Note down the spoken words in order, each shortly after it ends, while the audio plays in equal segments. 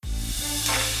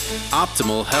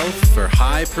Optimal health for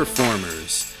high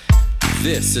performers.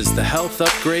 This is the Health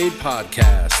Upgrade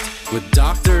Podcast with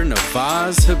Dr.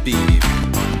 Nawaz Habib.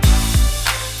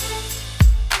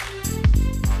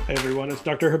 Hey everyone, it's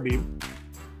Dr. Habib.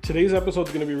 Today's episode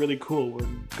is going to be really cool. We're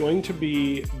going to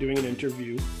be doing an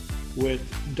interview with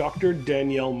Dr.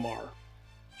 Danielle Marr.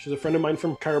 She's a friend of mine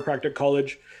from Chiropractic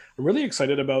College. I'm really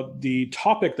excited about the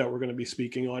topic that we're going to be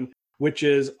speaking on, which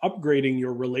is upgrading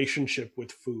your relationship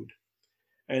with food.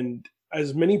 And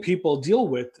as many people deal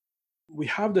with, we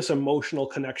have this emotional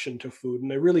connection to food.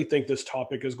 And I really think this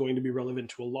topic is going to be relevant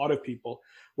to a lot of people,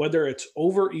 whether it's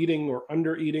overeating or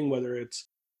undereating, whether it's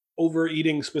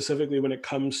overeating specifically when it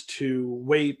comes to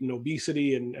weight and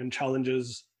obesity and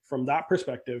challenges from that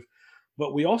perspective.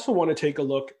 But we also want to take a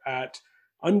look at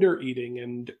undereating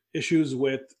and issues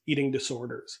with eating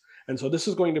disorders. And so this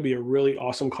is going to be a really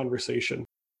awesome conversation.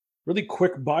 Really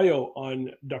quick bio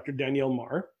on Dr. Danielle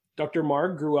Marr. Dr.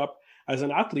 Marr grew up as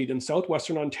an athlete in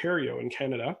southwestern Ontario in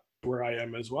Canada, where I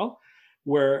am as well,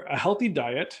 where a healthy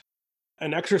diet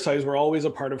and exercise were always a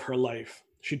part of her life.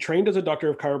 She trained as a doctor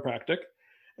of chiropractic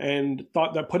and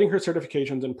thought that putting her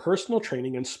certifications in personal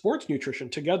training and sports nutrition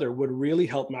together would really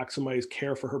help maximize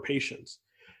care for her patients.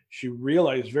 She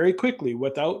realized very quickly,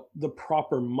 without the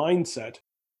proper mindset,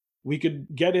 we could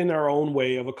get in our own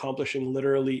way of accomplishing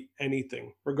literally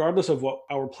anything, regardless of what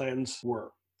our plans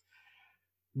were.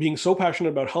 Being so passionate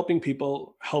about helping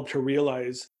people helped her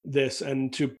realize this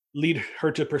and to lead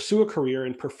her to pursue a career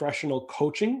in professional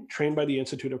coaching, trained by the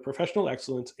Institute of Professional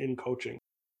Excellence in Coaching.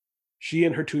 She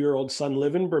and her 2-year-old son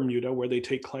live in Bermuda, where they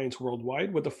take clients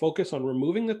worldwide with a focus on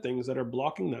removing the things that are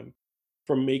blocking them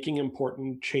from making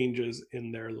important changes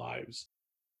in their lives.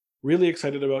 Really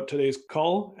excited about today's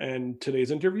call and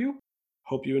today's interview.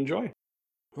 Hope you enjoy.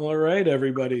 All right,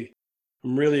 everybody.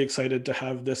 I'm really excited to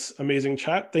have this amazing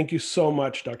chat. Thank you so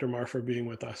much, Dr. Marr, for being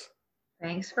with us.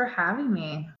 Thanks for having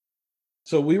me.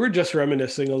 So we were just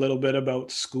reminiscing a little bit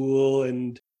about school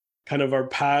and kind of our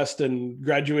past and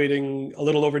graduating a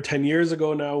little over 10 years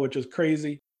ago now, which is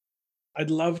crazy. I'd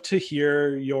love to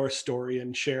hear your story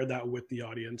and share that with the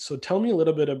audience. So tell me a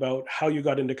little bit about how you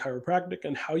got into chiropractic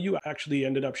and how you actually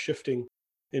ended up shifting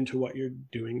into what you're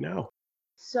doing now.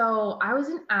 So I was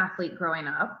an athlete growing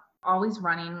up, always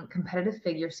running, competitive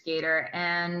figure skater,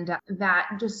 and that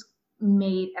just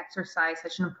made exercise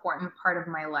such an important part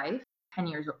of my life, 10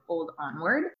 years old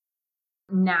onward.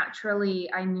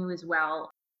 Naturally, I knew as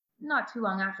well, not too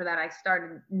long after that, I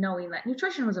started knowing that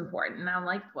nutrition was important. And I'm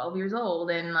like 12 years old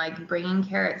and like bringing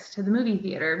carrots to the movie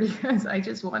theater because I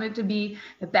just wanted to be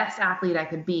the best athlete I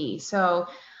could be. So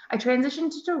I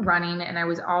transitioned to running and I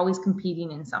was always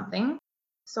competing in something.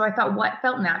 So I thought what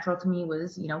felt natural to me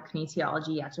was,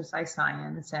 kinesiology, exercise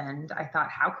science. And I thought,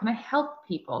 how can I help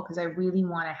people? Because I really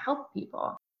want to help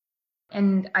people.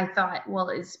 And I thought, well,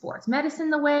 is sports medicine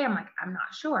the way? I'm like, I'm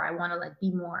not sure. I want to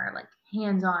be more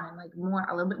hands-on and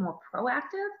a little bit more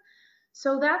proactive.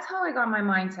 So that's how I got my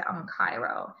mindset on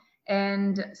chiro.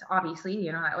 And obviously,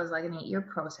 that was an 8-year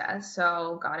process.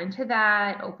 So got into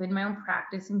that, opened my own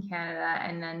practice in Canada,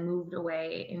 and then moved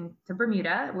away into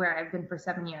Bermuda, where I've been for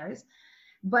 7 years.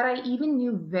 But I even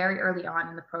knew very early on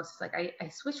in the process, I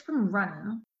switched from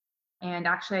running, and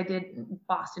actually I did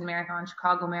Boston Marathon,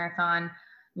 Chicago Marathon,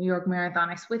 New York Marathon.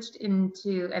 I switched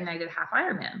into, and I did half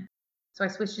Ironman. So I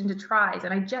switched into tries,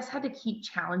 and I just had to keep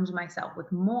challenging myself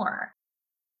with more.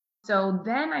 So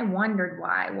then I wondered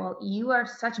why. Well, you are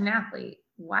such an athlete.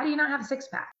 Why do you not have a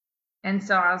six-pack? And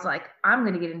so I was like, I'm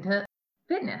going to get into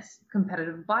fitness,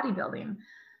 competitive bodybuilding.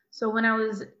 So when I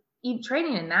was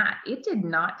training in that, it did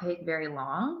not take very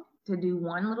long to do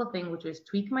one little thing, which was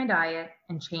tweak my diet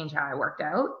and change how I worked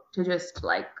out to just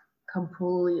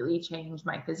completely change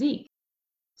my physique.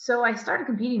 So I started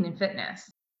competing in fitness,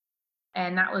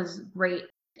 and that was great.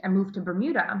 I moved to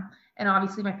Bermuda, and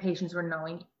obviously my patients were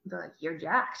knowing, they're like, you're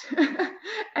jacked.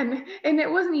 and it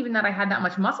wasn't even that I had that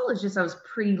much muscle. It's just I was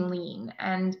pretty lean.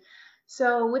 And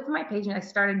so with my patient, I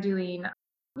started doing,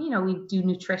 we do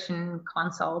nutrition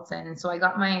consults. And so I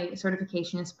got my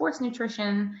certification in sports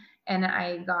nutrition, and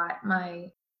I got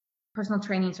my personal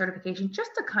training certification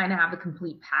just to kind of have the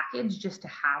complete package, just to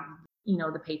have,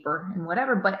 the paper and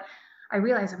whatever. But I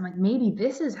realized I'm like, maybe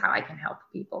this is how I can help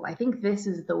people. I think this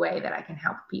is the way that I can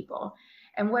help people.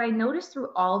 And what I noticed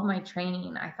through all of my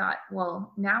training, I thought,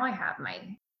 well, now I have my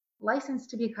license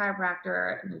to be a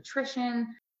chiropractor, nutrition,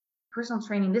 personal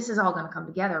training. This is all going to come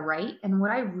together, right? And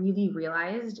what I really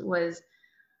realized was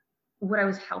what I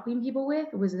was helping people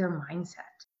with was their mindset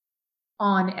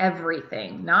on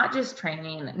everything, not just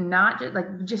training, not just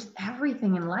just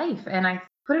everything in life. And I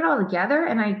put it all together,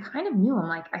 and I kind of knew, I'm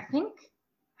like, I think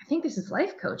I think this is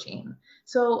life coaching.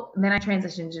 So then I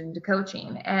transitioned into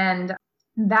coaching, and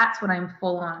that's what I'm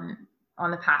full on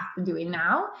the path to doing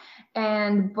now.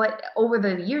 But over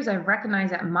the years, I've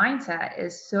recognized that mindset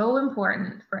is so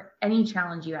important for any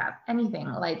challenge you have,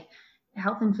 anything like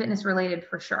health and fitness related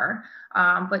for sure.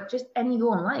 But just any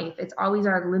goal in life, it's always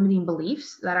our limiting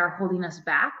beliefs that are holding us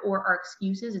back, or our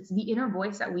excuses. It's the inner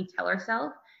voice that we tell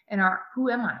ourselves, and our who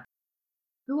am I?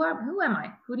 Who am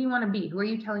I? Who do you want to be? Who are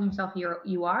you telling yourself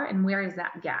you are? And where is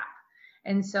that gap?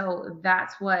 And so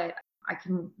that's what I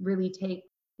can really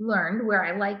learned, where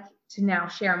I like to now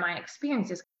share my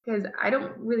experiences, because I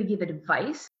don't really give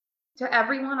advice to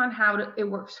everyone on how it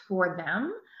works for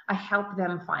them. I help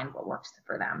them find what works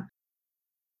for them.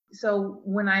 So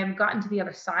when I've gotten to the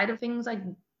other side of things like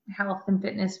health and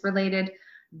fitness related,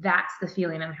 that's the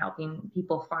feeling I'm helping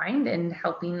people find, and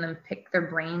helping them pick their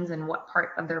brains and what part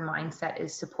of their mindset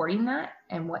is supporting that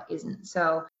and what isn't.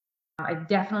 So I've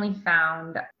definitely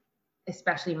found,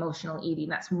 especially emotional eating,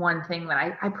 that's one thing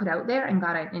that I put out there and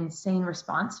got an insane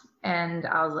response. And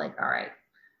I was like, all right,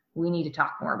 we need to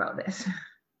talk more about this.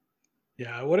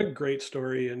 Yeah, what a great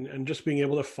story. And just being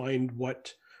able to find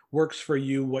what works for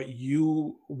you, what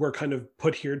you were kind of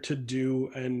put here to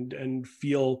do, and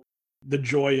feel the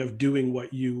joy of doing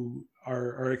what you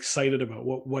are excited about,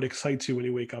 what excites you when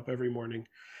you wake up every morning.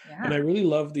 And I Yeah. really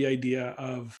love the idea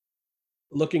of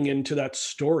looking into that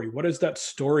story. What is that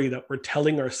story that we're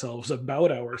telling ourselves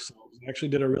about ourselves? I actually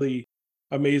did a really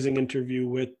amazing interview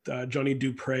with Johnny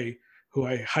Dupre, who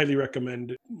I highly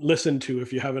recommend listen to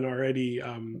if you haven't already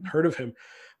heard of him.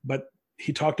 But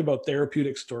he talked about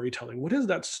therapeutic storytelling. What is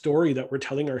that story that we're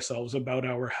telling ourselves about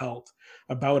our health,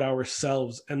 about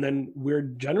ourselves? And then we're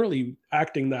generally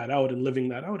acting that out and living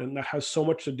that out. And that has so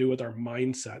much to do with our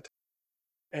mindset.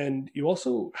 And you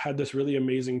also had this really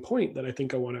amazing point that I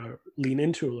think I want to lean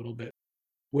into a little bit,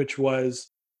 which was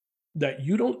that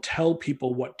you don't tell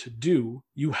people what to do,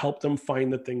 you help them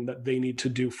find the thing that they need to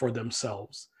do for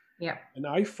themselves. Yeah. And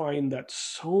I find that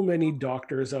so many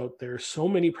doctors out there, so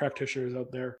many practitioners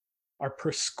out there are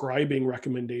prescribing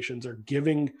recommendations, or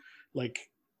giving, like,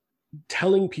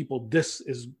 telling people this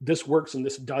works and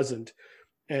this doesn't.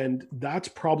 And that's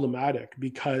problematic,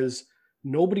 because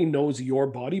nobody knows your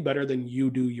body better than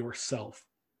you do yourself.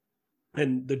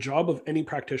 And the job of any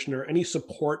practitioner, any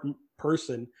support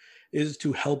person, is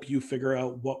to help you figure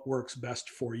out what works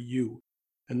best for you.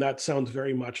 And that sounds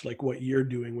very much like what you're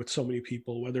doing with so many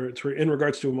people, whether it's in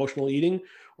regards to emotional eating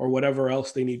or whatever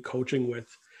else they need coaching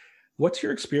with. What's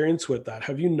your experience with that?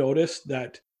 Have you noticed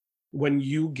that when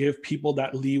you give people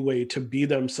that leeway to be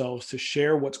themselves, to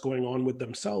share what's going on with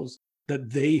themselves,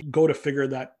 that they go to figure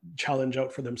that challenge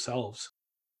out for themselves?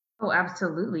 Oh,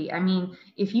 absolutely. I mean,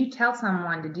 if you tell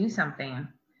someone to do something,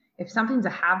 if something's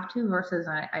a have to versus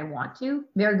I want to,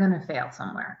 they're going to fail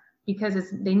somewhere, because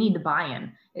they need the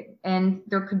buy-in. And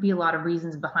there could be a lot of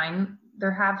reasons behind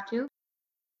their have to.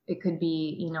 It could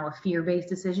be, a fear-based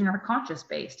decision or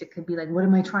conscious-based. It could be like, what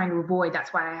am I trying to avoid?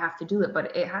 That's why I have to do it.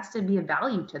 But it has to be a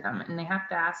value to them. And they have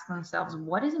to ask themselves,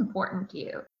 what is important to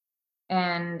you?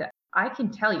 And I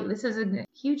can tell you, this is a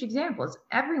huge example. Is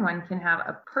everyone can have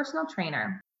a personal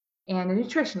trainer and a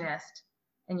nutritionist,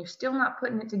 and you're still not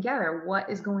putting it together. What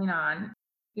is going on?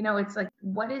 It's like,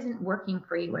 what isn't working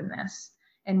for you in this,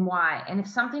 and why? And if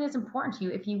something is important to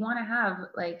you, if you want to have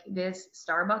like this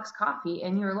Starbucks coffee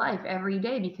in your life every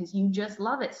day because you just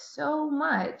love it so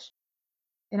much,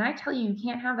 and I tell you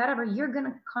can't have that ever, you're going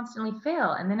to constantly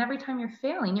fail. And then every time you're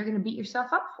failing, you're going to beat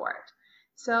yourself up for it.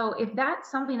 So if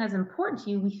that's something that's important to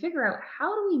you, we figure out,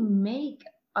 how do we make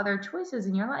other choices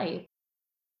in your life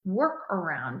work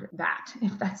around that,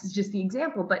 if that's just the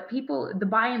example. But the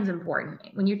buy-in's important.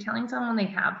 When you're telling someone they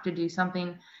have to do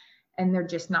something and they're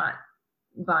just not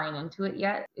buying into it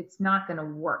yet, it's not going to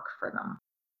work for them.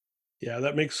 Yeah,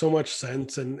 that makes so much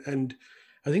sense. And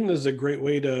I think this is a great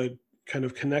way to kind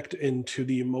of connect into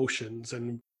the emotions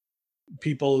and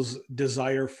people's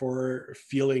desire for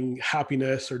feeling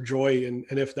happiness or joy. And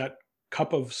if that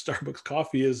cup of Starbucks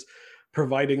coffee is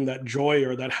providing that joy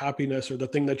or that happiness or the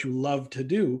thing that you love to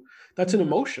do, that's an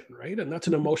emotion, right? And that's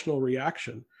an emotional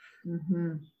reaction.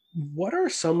 Mm-hmm. What are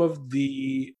some of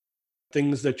the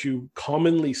things that you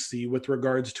commonly see with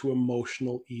regards to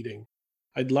emotional eating?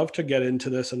 I'd love to get into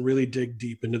this and really dig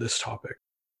deep into this topic.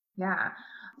 Yeah.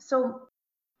 So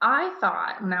I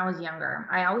thought when I was younger,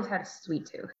 I always had a sweet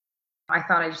tooth. I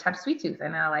thought I just had a sweet tooth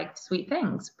and I liked sweet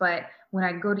things. But when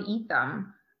I go to eat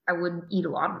them, I wouldn't eat a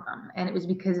lot of them. And it was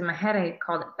because in my head, I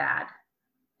called it bad.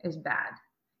 It was bad.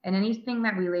 And anything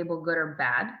that we label good or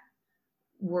bad,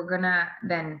 we're going to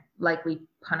then likely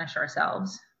punish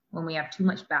ourselves when we have too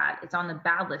much bad. It's on the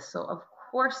bad list. So of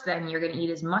course, then you're going to eat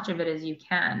as much of it as you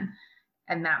can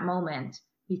in that moment,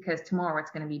 because tomorrow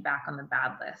it's going to be back on the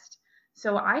bad list.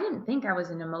 So I didn't think I was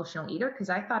an emotional eater, because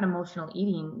I thought emotional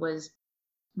eating was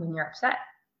when you're upset.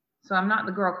 So I'm not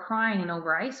the girl crying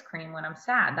over ice cream when I'm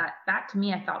sad. That to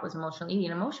me, I thought was emotional eating.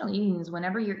 Emotional eating is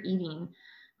whenever you're eating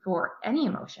for any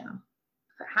emotion,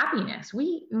 for happiness.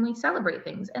 We celebrate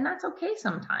things, and that's okay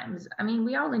sometimes. I mean,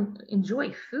 we all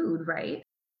enjoy food, right?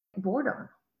 Boredom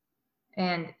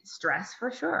and stress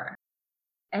for sure.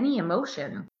 Any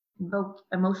emotion, invoke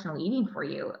emotional eating for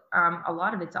you. A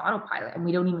lot of it's autopilot, and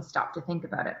we don't even stop to think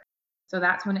about it. So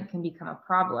that's when it can become a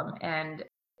problem, and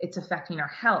it's affecting our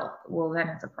health. Well, then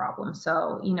it's a problem.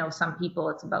 So, some people,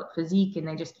 it's about physique and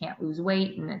they just can't lose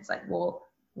weight. And it's like, well,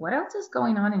 what else is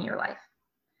going on in your life?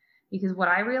 Because what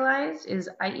I realized is,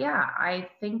 I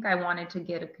think I wanted to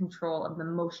get a control of the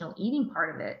emotional eating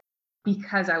part of it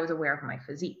because I was aware of my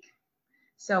physique.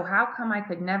 So how come I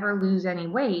could never lose any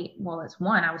weight? Well, it's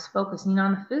one, I was focusing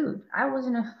on the food. I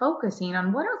wasn't focusing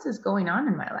on what else is going on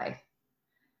in my life.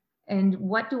 And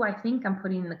what do I think I'm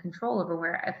putting the control over?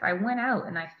 Where if I went out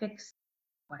and I fixed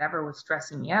whatever was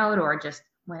stressing me out, or just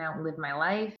went out and lived my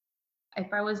life,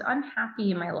 if I was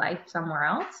unhappy in my life somewhere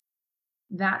else,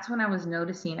 that's when I was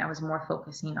noticing I was more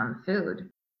focusing on the food.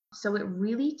 So it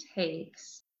really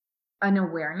takes an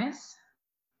awareness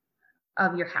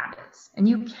of your habits. And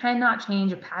you cannot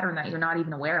change a pattern that you're not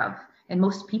even aware of. And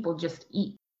most people just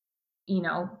eat,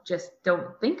 just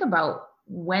don't think about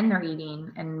when they're eating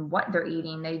and what they're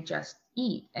eating. They just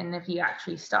eat. And if you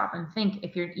actually stop and think,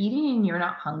 if you're eating and you're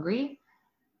not hungry,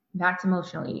 that's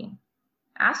emotional eating.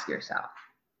 Ask yourself,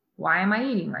 why am I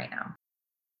eating right now?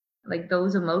 Like,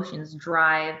 those emotions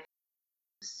drive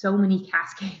so many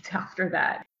cascades after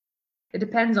that. It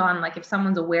depends on, like, if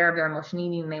someone's aware of their emotional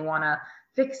eating and they want to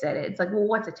fix it, it's like, well,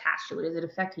 what's attached to it? Is it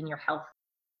affecting your health,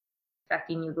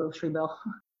 affecting your grocery bill?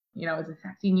 Is it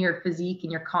affecting your physique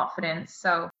and your confidence?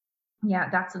 So yeah,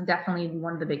 that's definitely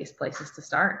one of the biggest places to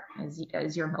start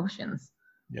is your emotions.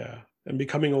 Yeah. And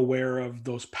becoming aware of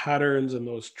those patterns and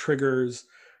those triggers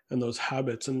and those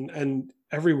habits. And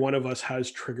every one of us has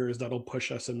triggers that'll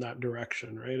push us in that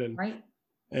direction, right? Right.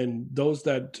 And those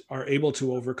that are able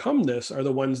to overcome this are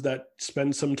the ones that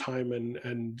spend some time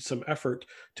and some effort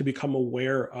to become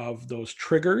aware of those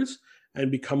triggers and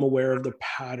become aware of the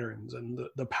patterns. And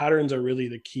the patterns are really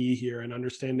the key here, and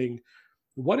understanding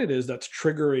what it is that's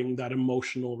triggering that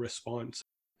emotional response.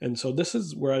 And so this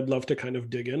is where I'd love to kind of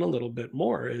dig in a little bit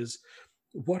more, is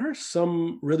what are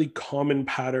some really common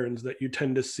patterns that you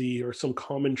tend to see, or some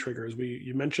common triggers?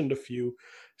 You mentioned a few: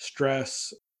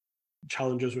 stress,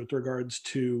 challenges with regards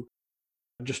to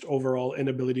just overall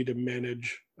inability to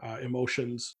manage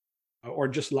emotions, or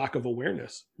just lack of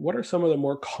awareness. What are some of the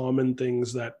more common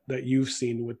things that you've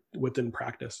seen within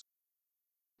practice?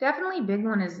 Definitely a big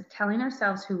one is telling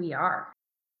ourselves who we are.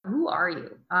 Who are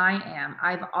you? I am.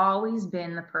 I've always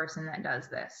been the person that does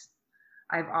this.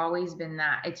 I've always been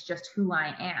that. It's just who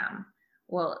I am.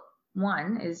 Well,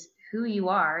 one is who you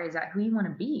are. Is that who you want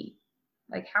to be?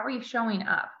 Like, how are you showing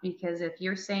up? Because if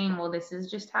you're saying, well, this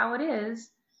is just how it is,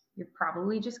 you're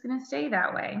probably just going to stay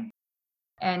that way.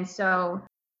 And so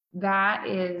that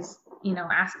is,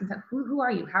 asking, who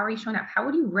are you? How are you showing up? How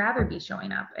would you rather be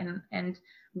showing up? And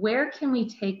where can we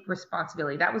take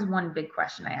responsibility? That was one big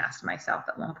question I asked myself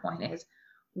at one point, is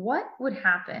what would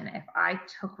happen if I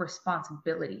took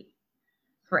responsibility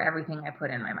for everything I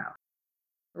put in my mouth,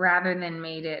 rather than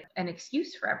made it an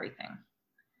excuse for everything?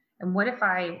 And what if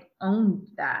I owned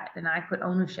that and I put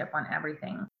ownership on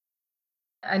everything?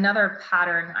 Another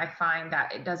pattern I find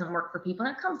that it doesn't work for people,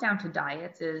 and it comes down to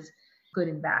diets, is good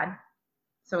and bad.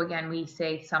 So again, we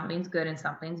say something's good and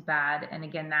something's bad. And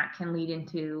again, that can lead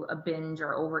into a binge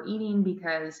or overeating,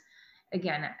 because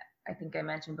again, I think I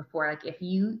mentioned before, like, if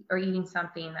you are eating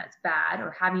something that's bad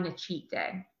or having a cheat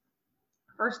day,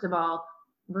 first of all,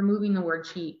 removing the word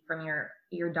cheat from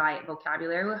your diet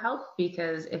vocabulary will help,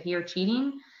 because if you're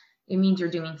cheating, it means you're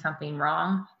doing something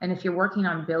wrong. And if you're working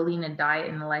on building a diet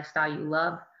and the lifestyle you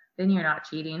love, then you're not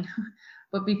cheating.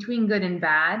 But between good and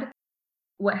bad,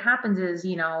 what happens is,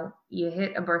 you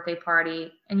hit a birthday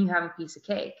party and you have a piece of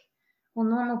cake. Well,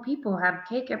 normal people have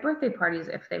cake at birthday parties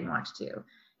if they want to.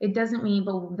 It doesn't mean,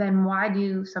 but then why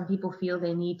do some people feel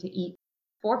they need to eat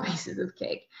 4 pieces of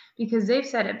cake? Because they've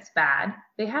said it's bad.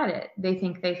 They had it. They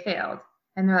think they failed.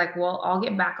 And they're like, well, I'll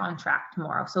get back on track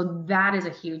tomorrow. So that is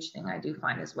a huge thing I do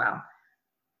find as well.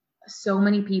 So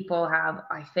many people have,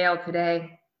 I failed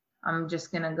today, I'm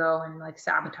just going to go and like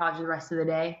sabotage the rest of the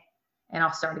day and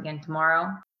I'll start again tomorrow.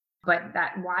 But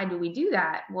why do we do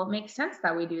that? Well, it makes sense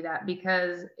that we do that,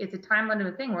 because it's a time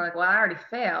limited thing. We're like, well, I already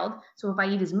failed. So if I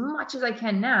eat as much as I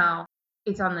can now,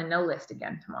 it's on the no list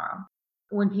again tomorrow.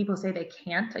 When people say they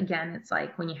can't, again, it's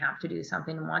like when you have to do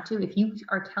something and want to. If you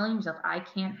are telling yourself, I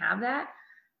can't have that,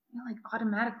 you like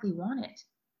automatically want it.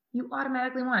 You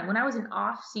automatically want it. When I was in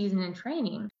off season in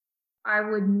training, I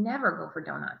would never go for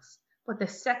donuts. But the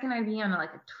second I'd be on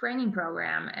like a training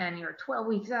program and you're 12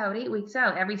 weeks out, 8 weeks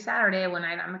out, every Saturday when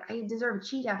I'm like, I deserve a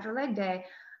cheat after leg day,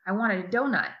 I wanted a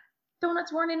donut.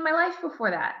 Donuts weren't in my life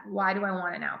before that. Why do I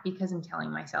want it now? Because I'm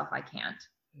telling myself I can't.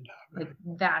 Like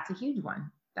that's a huge one.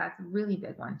 That's a really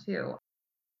big one too.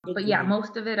 But yeah,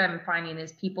 most of it I'm finding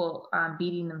is people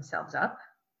beating themselves up.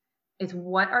 It's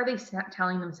what are they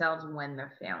telling themselves when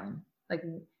they're failing? Like,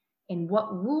 and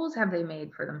what rules have they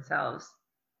made for themselves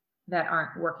that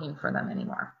aren't working for them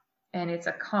anymore? And it's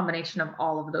a combination of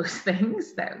all of those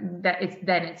things that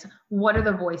it's what are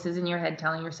the voices in your head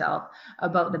telling yourself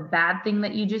about the bad thing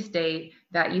that you just did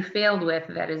that you failed with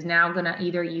that is now gonna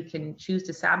either you can choose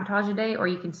to sabotage a day or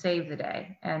you can save the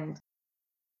day. And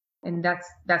that's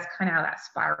kind of how that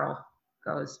spiral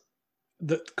goes.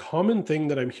 The common thing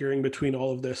that I'm hearing between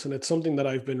all of this, and it's something that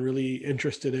I've been really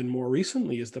interested in more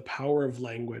recently, is the power of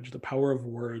language, the power of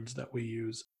words that we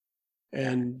use.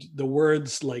 And the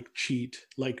words like cheat,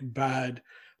 like bad,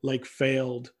 like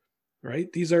failed,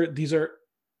 right? These are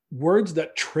words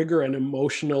that trigger an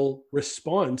emotional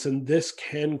response. And this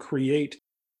can create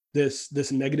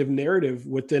this negative narrative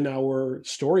within our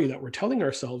story that we're telling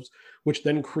ourselves, which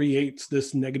then creates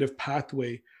this negative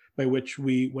pathway by which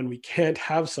when we can't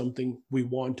have something, we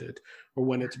want it, or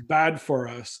when it's bad for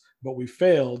us, but we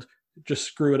failed, just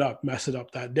screw it up, mess it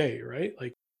up that day, right?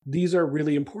 Like these are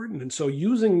really important. And so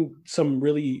using some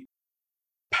really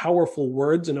powerful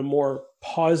words in a more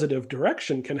positive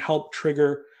direction can help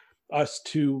trigger us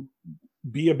to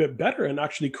be a bit better and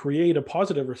actually create a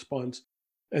positive response.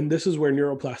 And this is where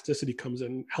neuroplasticity comes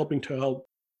in, helping to help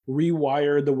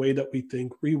rewire the way that we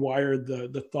think, rewire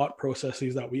the thought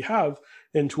processes that we have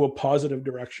into a positive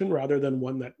direction rather than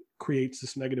one that creates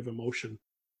this negative emotion.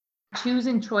 Choose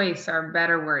and choice are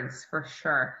better words for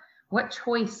sure. What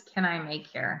choice can I make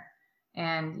here?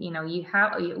 And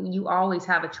you always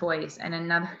have a choice. And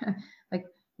another, like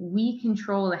we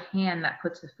control the hand that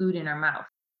puts the food in our mouth.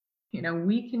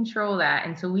 We control that,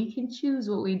 and so we can choose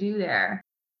what we do there.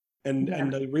 And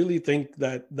I really think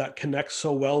that connects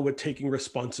so well with taking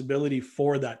responsibility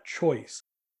for that choice.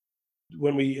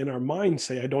 When we in our mind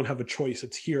say, I don't have a choice,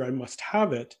 it's here, I must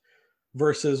have it,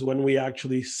 versus when we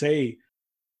actually say,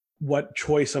 what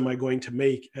choice am I going to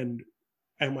make? And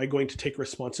am I going to take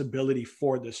responsibility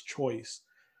for this choice?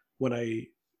 When I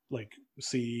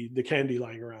see the candy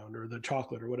lying around or the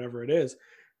chocolate or whatever it is,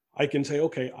 I can say,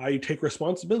 okay, I take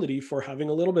responsibility for having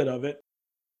a little bit of it,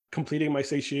 completing my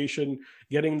satiation,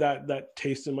 getting that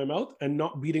taste in my mouth, and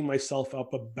not beating myself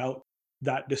up about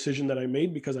that decision that I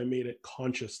made because I made it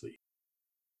consciously.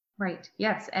 Right.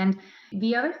 Yes. And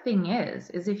the other thing is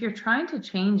if you're trying to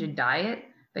change a diet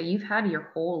that you've had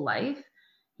your whole life,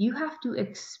 you have to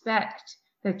expect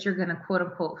that you're going to quote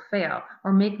unquote fail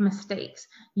or make mistakes.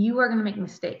 You are going to make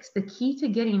mistakes. The key to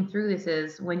getting through this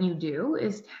is when you do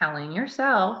is telling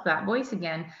yourself that voice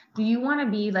again. Do you want to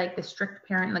be like the strict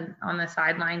parent like on the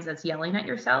sidelines that's yelling at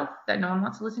yourself that no one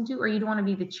wants to listen to, or you don't want to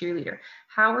be the cheerleader?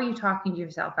 How are you talking to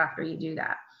yourself after you do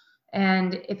that?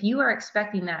 And if you are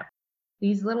expecting that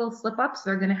these little slip ups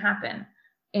are going to happen,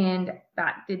 and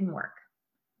that didn't work,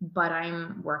 but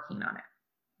I'm working on it.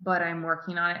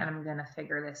 And I'm going to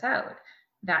figure this out.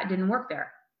 That didn't work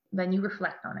there. Then you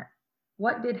reflect on it.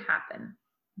 What did happen?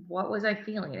 What was I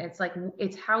feeling?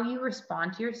 It's how you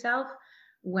respond to yourself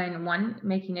when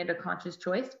making it a conscious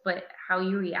choice, but how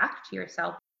you react to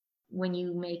yourself when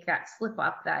you make that slip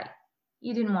up that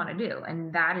you didn't want to do.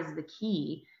 And that is the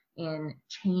key in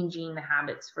changing the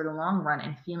habits for the long run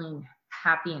and feeling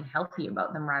happy and healthy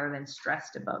about them rather than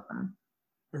stressed about them.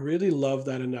 I really love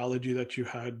that analogy that you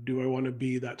had. Do I want to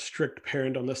be that strict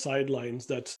parent on the sidelines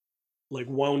that's like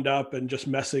wound up and just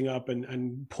messing up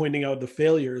and pointing out the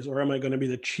failures? Or am I going to be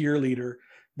the cheerleader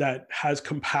that has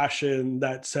compassion,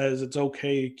 that says it's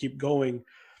okay, keep going,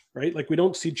 right? Like we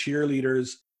don't see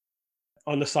cheerleaders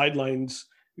on the sidelines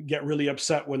get really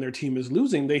upset when their team is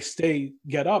losing. They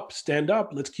get up, stand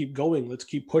up, let's keep going, let's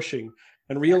keep pushing,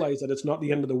 and realize that it's not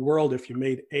the end of the world if you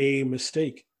made a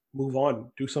mistake. Move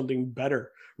on, do something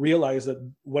better. Realize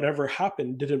that whatever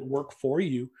happened didn't work for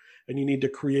you and you need to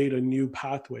create a new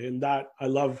pathway. And that, I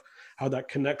love how that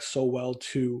connects so well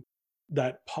to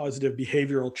that positive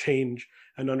behavioral change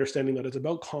and understanding that it's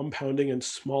about compounding in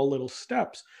small little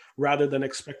steps rather than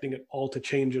expecting it all to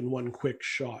change in one quick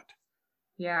shot.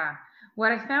 Yeah.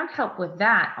 What I found help with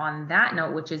that on that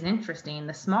note, which is interesting,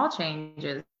 the small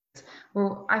changes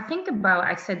Well,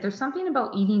 I said there's something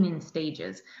about eating in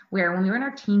stages where when we were in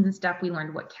our teens and stuff, we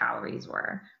learned what calories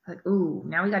were. Like, ooh,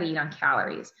 now we got to eat on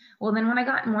calories. Well, then when I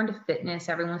got more into fitness,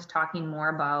 everyone was talking more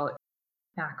about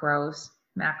macros,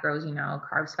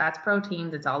 carbs, fats,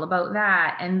 proteins. It's all about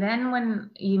that. And then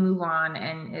when you move on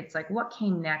and it's like, what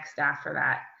came next after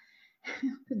that?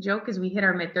 The joke is we hit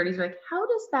our mid-30s, we're like, how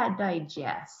does that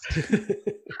digest?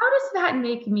 How does that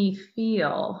make me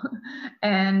feel?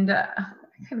 And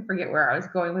I kind of forget where I was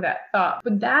going with that thought,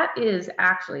 but that is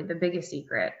actually the biggest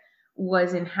secret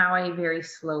was in how I very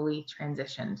slowly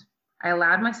transitioned. I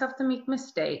allowed myself to make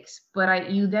mistakes,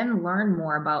 but you then learn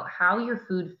more about how your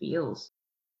food feels.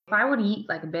 If I would eat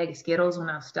like a bag of Skittles when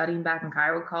I was studying back in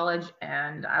Cairo College,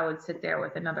 and I would sit there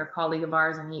with another colleague of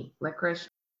ours and eat licorice,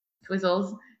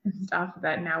 Twizzles, and stuff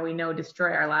that now we know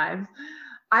destroy our lives.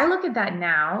 I look at that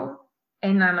now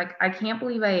and I'm like, I can't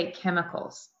believe I ate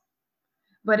chemicals.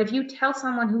 But if you tell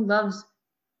someone who loves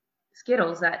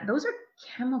Skittles that those are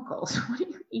chemicals, what are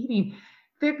you eating?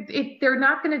 They're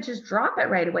not going to just drop it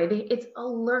right away. It's a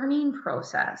learning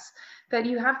process that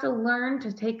you have to learn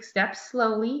to take steps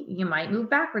slowly. You might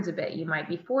move backwards a bit, you might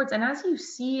be forwards. And as you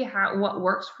see what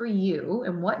works for you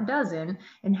and what doesn't,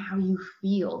 and how you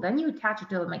feel, then you attach it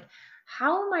to like,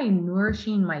 how am I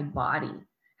nourishing my body?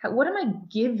 What am I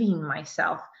giving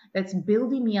myself that's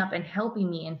building me up and helping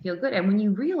me and feel good? And when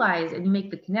you realize and you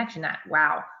make the connection that,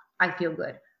 wow, I feel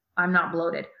good, I'm not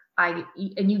bloated,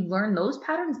 and you learn those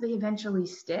patterns, they eventually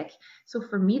stick. So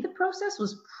for me, the process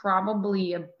was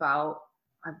probably about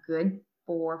a good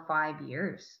 4 or 5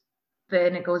 years.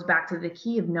 Then it goes back to the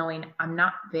key of knowing I'm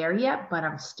not there yet, but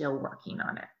I'm still working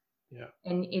on it. Yeah.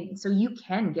 And so you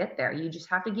can get there. You just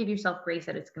have to give yourself grace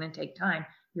that it's going to take time.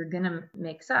 You're going to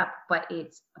mix up, but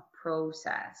it's a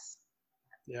process.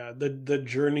 Yeah, the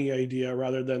journey idea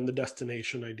rather than the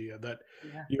destination idea, that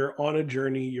you're on a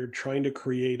journey, you're trying to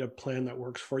create a plan that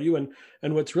works for you.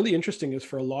 And what's really interesting is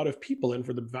for a lot of people, and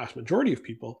for the vast majority of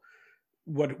people,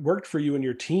 what worked for you in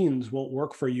your teens won't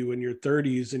work for you in your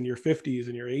 30s and your 50s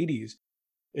and your 80s.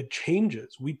 It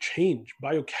changes. We change.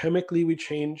 Biochemically, we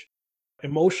change.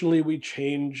 Emotionally, we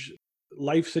change.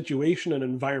 Life situation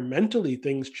and environmentally,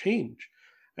 things change.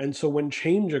 And so when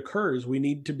change occurs, we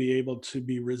need to be able to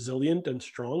be resilient and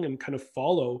strong and kind of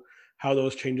follow how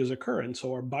those changes occur. And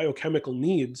so our biochemical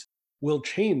needs will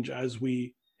change as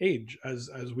we age, as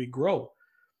we grow.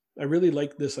 I really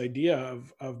like this idea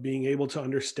of being able to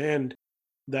understand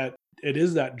that it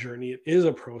is that journey, it is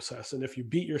a process. And if you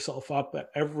beat yourself up at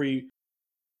every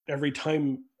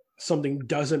time something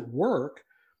doesn't work,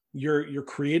 you're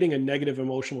creating a negative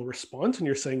emotional response, and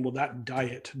you're saying, well, that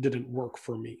diet didn't work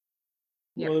for me.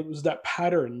 Yep. Well, it was that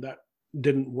pattern that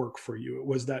didn't work for you. It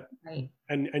was that, right.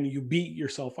 And you beat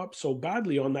yourself up so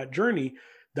badly on that journey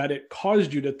that it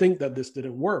caused you to think that this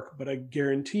didn't work. But I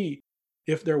guarantee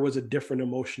if there was a different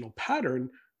emotional pattern,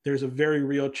 there's a very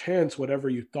real chance whatever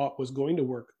you thought was going to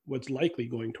work was likely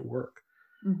going to work.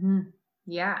 Mm-hmm.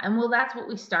 Yeah. And well, that's what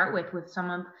we start with some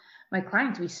of my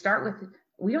clients.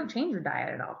 We don't change your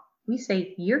diet at all. We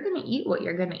say, you're going to eat what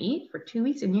you're going to eat for 2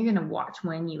 weeks, and you're going to watch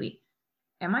when you eat.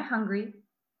 Am I hungry?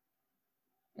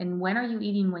 And when are you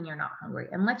eating when you're not hungry?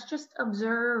 And let's just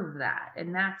observe that.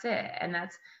 And that's it. And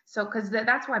that's so, because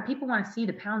that's why people want to see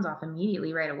the pounds off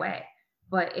immediately right away.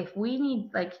 But if we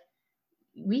need,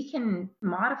 we can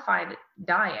modify the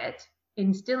diet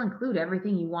and still include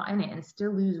everything you want in it and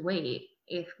still lose weight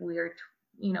if we're,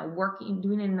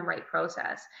 doing it in the right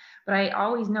process. But I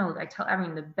always know, I tell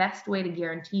everyone, the best way to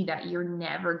guarantee that you're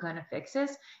never going to fix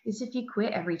this is if you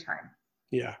quit every time.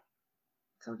 Yeah.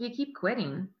 So if you keep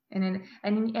quitting, and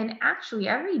actually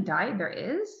every diet there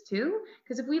is too,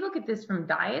 because if we look at this from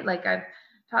diet, like I've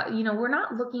taught,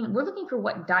 we're looking for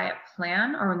what diet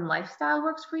plan or lifestyle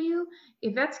works for you.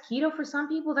 If that's keto for some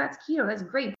people, that's keto. That's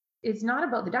great. It's not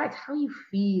about the diet. It's how you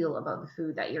feel about the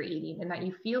food that you're eating, and that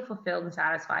you feel fulfilled and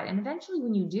satisfied. And eventually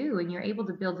when you do, and you're able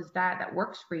to build this diet that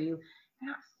works for you, you're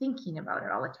not thinking about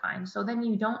it all the time. So then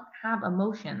you don't have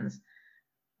emotions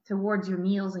towards your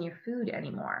meals and your food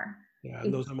anymore. Yeah,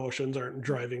 and those emotions aren't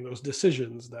driving those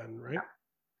decisions then, right?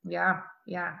 Yeah.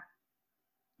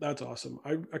 That's awesome.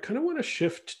 I kind of want to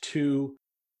shift to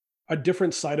a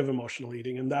different side of emotional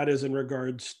eating, and that is in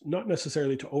regards not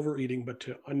necessarily to overeating, but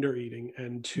to undereating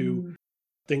and to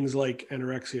things like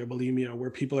anorexia, bulimia, where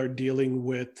people are dealing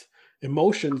with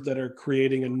emotions that are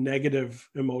creating a negative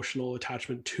emotional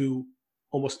attachment to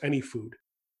almost any food.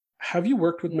 Have you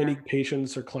worked with many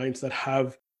patients or clients that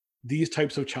have these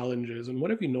types of challenges, and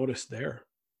what have you noticed there?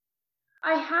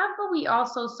 I have, but we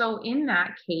also, so in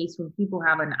that case, when people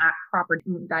have a proper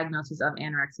diagnosis of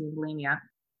anorexia and bulimia,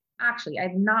 actually,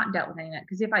 I've not dealt with any of that,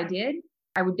 because if I did,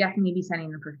 I would definitely be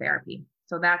sending them for therapy.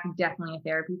 So that's definitely a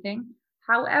therapy thing.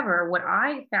 However, what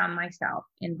I found myself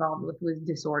involved with was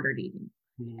disordered eating.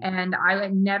 And I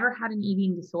had never had an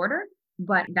eating disorder,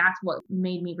 but that's what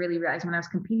made me really realize when I was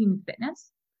competing in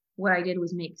fitness, what I did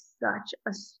was make such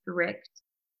a strict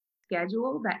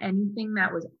schedule that anything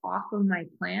that was off of my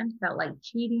plan felt like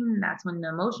cheating. That's when the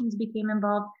emotions became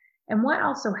involved. And what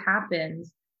also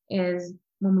happens is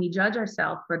when we judge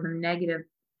ourselves for the negative,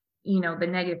 the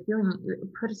negative feeling, it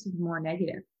puts us more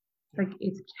negative. Like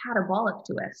it's catabolic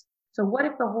to us. So what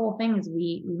if the whole thing is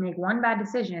we make one bad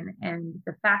decision, and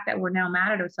the fact that we're now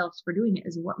mad at ourselves for doing it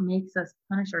is what makes us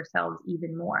punish ourselves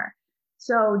even more.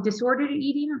 So disordered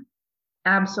eating,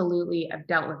 absolutely, I've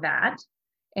dealt with that,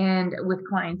 and with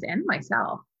clients and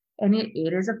myself. And it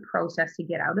is a process to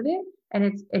get out of it. And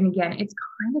again, it's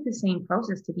kind of the same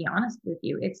process, to be honest with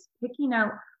you. It's picking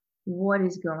out what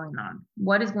is going on.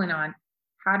 What is going on?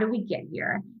 How do we get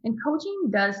here? And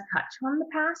coaching does touch on the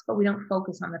past, but we don't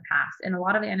focus on the past. And a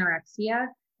lot of anorexia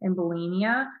and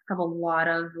bulimia have a lot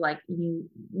of you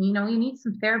need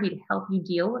some therapy to help you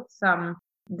deal with some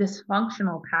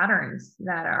dysfunctional patterns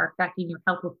that are affecting your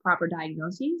health with proper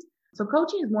diagnoses. So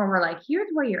coaching is more, we're like, here's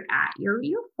where you're at. You're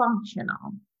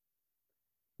functional,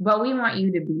 but we want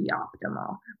you to be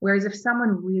optimal. Whereas if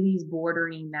someone really is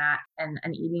bordering that and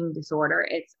an eating disorder,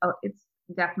 it's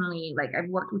definitely, like, I've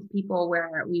worked with people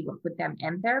where we work with them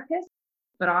and therapists,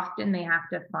 but often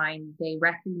they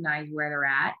recognize where they're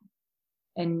at,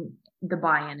 and the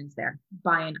buy-in is there.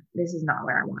 This is not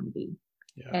where I want to be.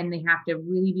 Yeah. And they have to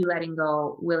really be letting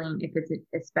go,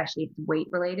 especially if it's weight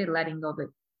related, letting go that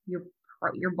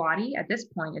your body at this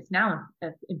point, it's now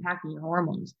impacting your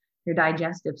hormones, your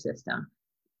digestive system.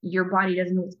 Your body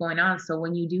doesn't know what's going on. So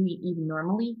when you do eat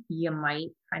normally, you might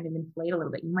kind of inflate a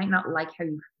little bit. You might not like how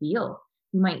you feel.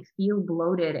 You might feel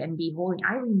bloated and be holding.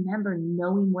 I remember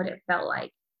knowing what it felt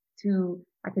like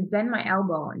I could bend my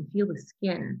elbow and feel the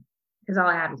skin because all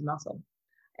I had was muscle.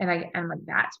 And I'm like,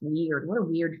 that's weird. What a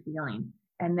weird feeling.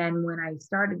 And then when I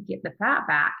started to get the fat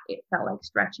back, it felt like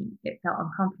stretching. It felt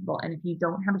uncomfortable. And if you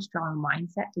don't have a strong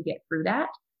mindset to get through that,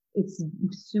 it's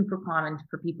super common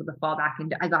for people to fall back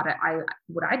into,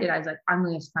 what I did, I was like, I'm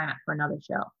going to sign up for another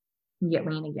show and get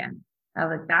lean again. I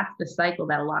was like, that's the cycle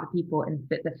that a lot of people in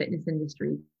the fitness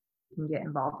industry can get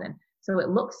involved in. So it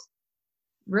looks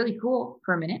really cool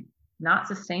for a minute, not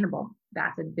sustainable.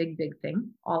 That's a big, big thing.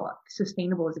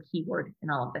 Sustainable is a key word in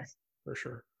all of this. For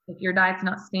sure. If your diet's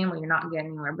not sustainable, you're not getting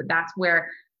anywhere. But that's where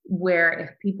if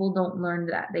people don't learn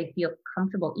that they feel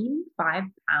comfortable, even 5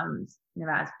 pounds,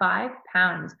 5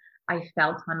 pounds I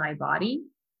felt on my body,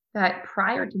 that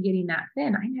prior to getting that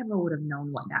thin, I never would have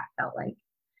known what that felt like.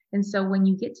 And so when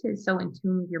you get to so in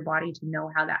tune with your body to know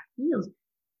how that feels,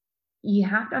 you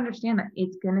have to understand that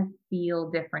it's going to feel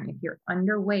different. If you're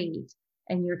underweight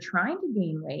and you're trying to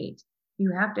gain weight,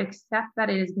 you have to accept that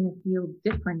it is going to feel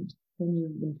different than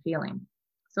you've been feeling.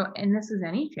 So, and this is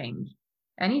any change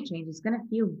is going to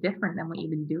feel different than what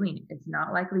you've been doing. It's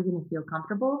not likely going to feel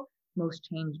comfortable. Most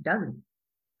change doesn't,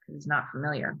 because it's not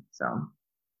familiar. So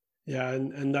yeah,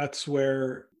 and that's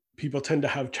where people tend to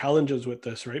have challenges with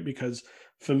this, right? Because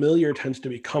familiar tends to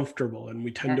be comfortable, and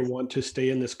we tend to want to stay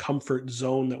in this comfort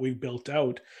zone that we've built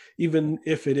out, even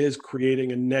if it is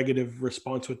creating a negative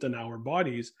response within our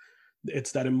bodies.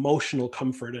 It's that emotional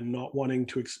comfort and not wanting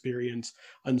to experience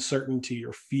uncertainty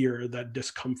or fear, that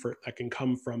discomfort that can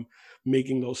come from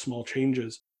making those small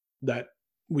changes that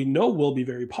we know will be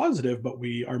very positive, but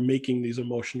we are making these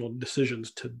emotional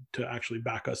decisions to actually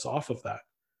back us off of that.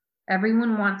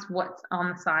 Everyone wants what's on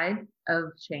the side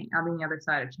of change, on the other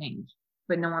side of change,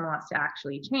 but no one wants to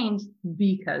actually change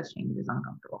because change is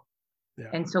uncomfortable. Yeah.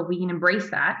 And so we can embrace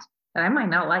that I might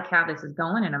not like how this is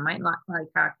going, and I might not like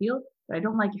how I feel, but I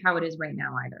don't like how it is right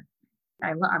now either.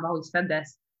 I've always said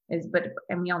this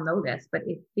and we all know this, but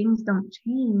if things don't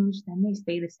change, then they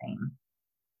stay the same.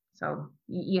 So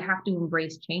you have to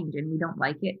embrace change, and we don't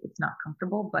like it. It's not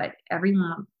comfortable, but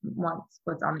everyone wants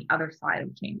what's on the other side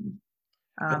of change.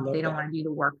 They don't want to do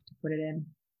the work to put it in.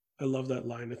 I love that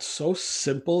line. It's so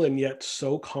simple and yet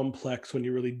so complex when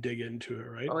you really dig into it,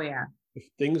 right? Oh, yeah. If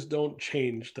things don't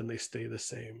change, then they stay the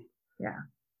same. Yeah.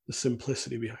 The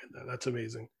simplicity behind that. That's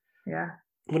amazing. Yeah.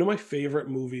 One of my favorite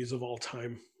movies of all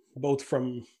time, both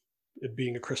from it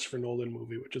being a Christopher Nolan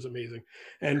movie, which is amazing,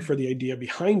 and for the idea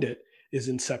behind it, is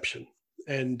Inception.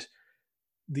 And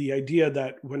the idea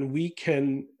that when we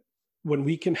can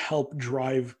help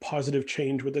drive positive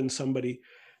change within somebody,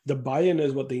 the buy-in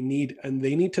is what they need, and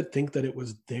they need to think that it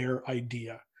was their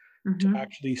idea to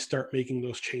actually start making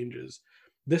those changes.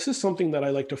 this is something that I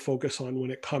like to focus on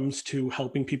when it comes to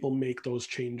helping people make those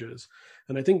changes.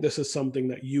 And I think this is something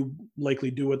that you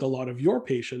likely do with a lot of your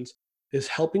patients, is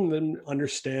helping them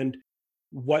understand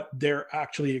what they're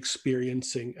actually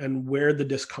experiencing and where the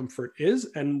discomfort is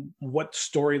and what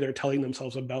story they're telling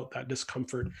themselves about that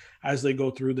discomfort as they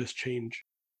go through this change.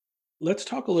 Let's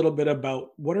talk a little bit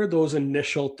about what are those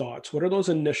initial thoughts? What are those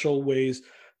initial ways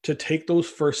to take those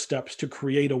first steps to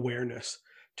create awareness,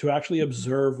 to actually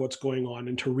observe what's going on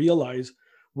and to realize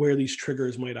where these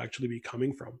triggers might actually be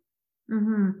coming from?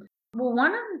 Hmm. Well,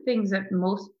 one of the things that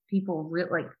most people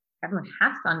like everyone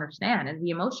has to understand is the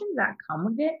emotions that come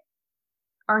with it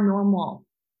are normal.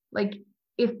 Like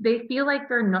if they feel like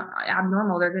they're not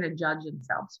abnormal, they're going to judge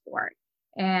themselves for it.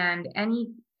 And any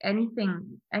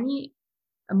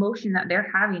emotion that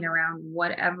they're having around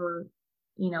whatever,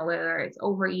 whether it's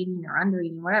overeating or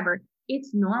undereating, whatever,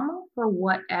 it's normal for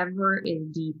whatever is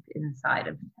deep inside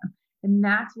of them. And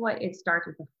that's what it starts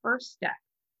with. The first step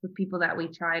with people that we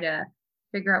try to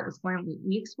figure out what's going on.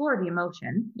 We explore the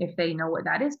emotion if they know what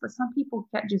that is, but some people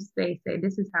can't just say,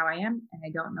 this is how I am and I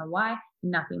don't know why,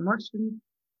 nothing works for me.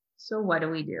 So what do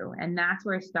we do? And that's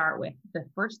where I start with. The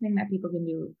first thing that people can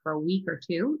do for a week or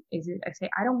two is I say,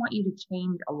 I don't want you to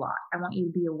change a lot. I want you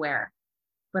to be aware,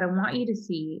 but I want you to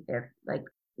see if, like,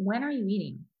 when are you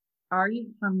eating? Are you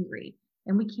hungry?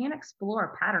 And we can't explore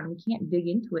a pattern. We can't dig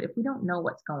into it if we don't know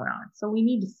what's going on. So we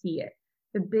need to see it.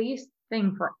 The biggest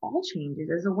thing for all changes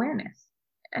is awareness.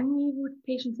 And even with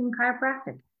patients in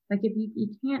chiropractic, like if you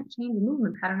can't change a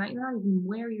movement pattern, you're not even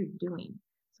aware you're doing.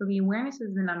 So the awareness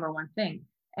is the number one thing.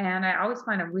 And I always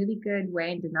find a really good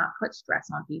way to not put stress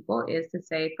on people is to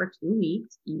say for 2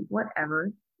 weeks, eat whatever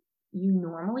you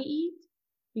normally eat,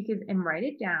 and write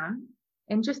it down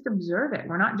and just observe it.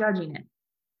 We're not judging it.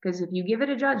 Because if you give it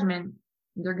a judgment,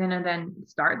 they're going to then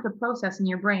start the process in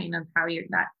your brain of how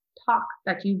that talk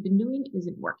that you've been doing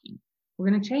isn't working. We're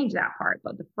going to change that part.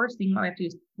 But the first thing we have to do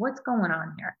is what's going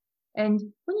on here? And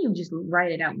when you just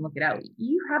write it out and look it out,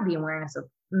 you have the awareness of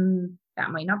that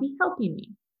might not be helping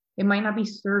me. It might not be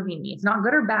serving me. It's not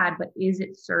good or bad, but is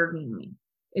it serving me?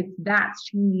 That's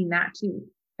changing that too.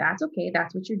 That's okay.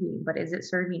 That's what you're doing. But is it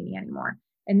serving me anymore?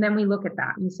 And then we look at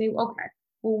that and we say, okay,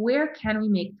 well, where can we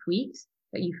make tweaks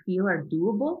that you feel are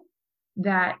doable,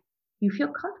 that you feel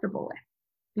comfortable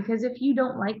with? Because if you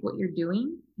don't like what you're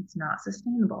doing, it's not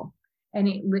sustainable. And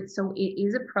so it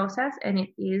is a process, and it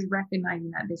is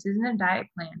recognizing that this isn't a diet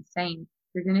plan saying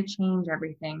you're going to change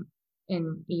everything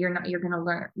and you're going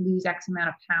to lose X amount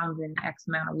of pounds in X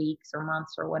amount of weeks or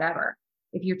months or whatever.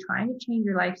 If you're trying to change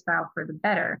your lifestyle for the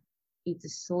better, it's a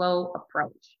slow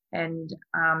approach. And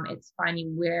it's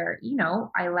finding where,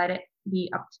 I let it be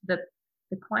up to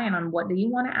the client on what do you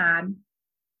want to add?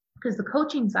 Because the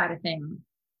coaching side of things,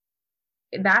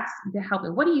 that's to help me.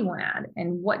 What do you want to add?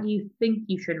 And what do you think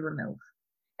you should remove?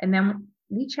 And then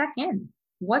we check in.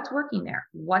 What's working there?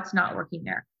 What's not working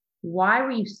there? Why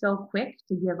were you so quick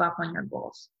to give up on your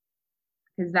goals?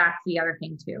 Because that's the other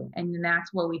thing too. And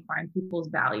that's where we find people's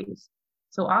values.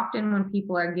 So often when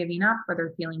people are giving up or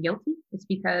they're feeling guilty, it's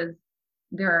because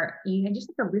you just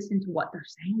have to listen to what they're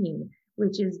saying,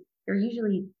 which is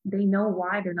they know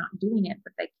why they're not doing it,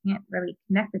 but they can't really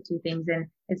connect the two things. And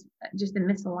it's just a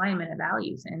misalignment of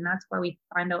values. And that's where we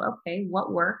find out, okay,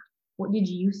 what worked? What did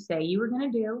you say you were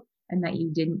going to do and that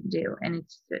you didn't do? And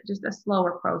it's just a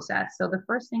slower process. So the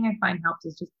first thing I find helps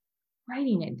is just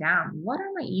writing it down. What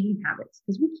are my eating habits?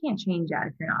 Because we can't change that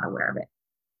if you're not aware of it.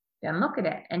 Then look at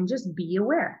it and just be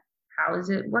aware. How is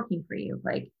it working for you?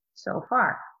 Like so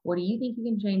far, what do you think you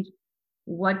can change?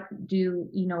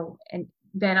 And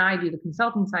then I do the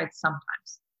consulting side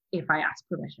sometimes if I ask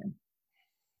permission.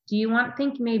 Do you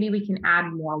think maybe we can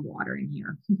add more water in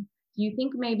here? Do you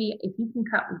think maybe if you can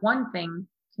cut one thing,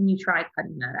 can you try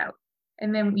cutting that out?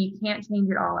 And then we can't change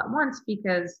it all at once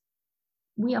because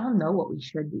we all know what we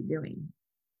should be doing.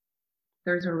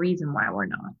 There's a reason why we're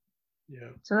not. Yeah.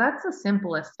 So that's the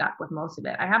simplest step with most of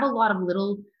it. I have a lot of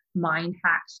little mind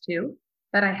hacks too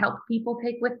that I help people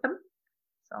take with them.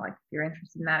 So like if you're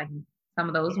interested in that, some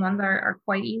of those ones are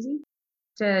quite easy.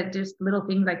 To just little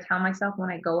things I tell myself when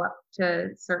I go up to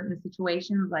certain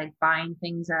situations, like buying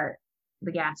things at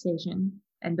the gas station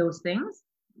and those things.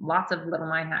 Lots of little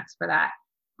mind hacks for that.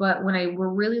 But when we're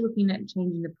really looking at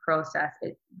changing the process,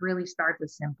 it really starts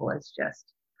as simple as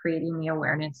just creating the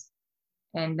awareness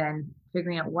and then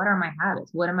figuring out what are my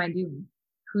habits? What am I doing?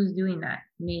 Who's doing that?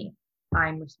 Me.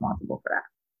 I'm responsible for that.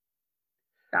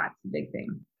 That's the big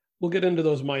thing. We'll get into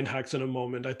those mind hacks in a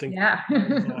moment. I think that's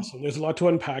awesome. There's a lot to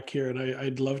unpack here, and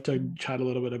I'd love to chat a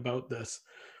little bit about this.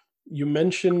 You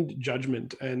mentioned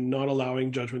judgment and not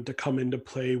allowing judgment to come into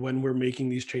play when we're making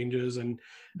these changes, and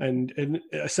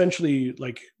essentially,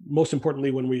 like, most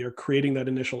importantly, when we are creating that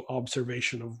initial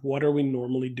observation of what are we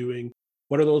normally doing,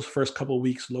 what are those first couple of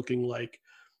weeks looking like,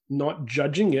 not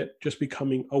judging it, just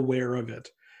becoming aware of it.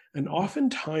 And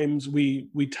oftentimes we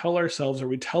tell ourselves, or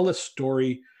we tell a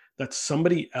story that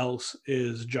somebody else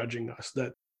is judging us,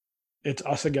 that it's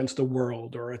us against the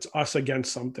world, or it's us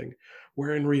against something,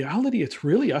 where in reality it's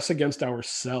really us against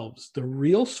ourselves. The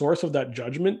real source of that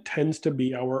judgment tends to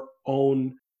be our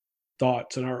own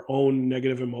thoughts and our own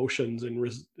negative emotions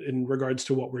in regards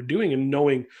to what we're doing, and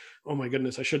knowing, oh my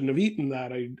goodness, I shouldn't have eaten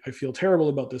that, I feel terrible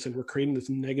about this, and we're creating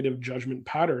this negative judgment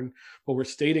pattern, but we're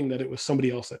stating that it was somebody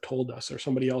else that told us, or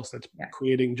somebody else that's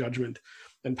creating judgment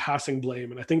and passing blame.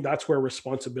 And I think that's where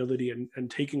responsibility and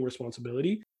taking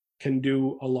responsibility can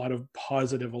do a lot of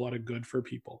positive, a lot of good for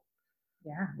people.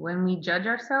 Yeah. When we judge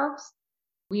ourselves,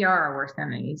 we are our worst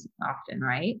enemies often,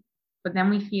 right? But then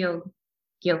we feel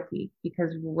guilty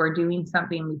because we're doing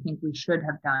something we think we should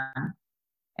have done.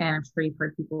 And I'm sure you've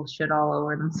heard people should all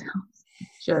over themselves,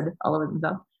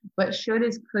 but should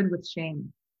is could with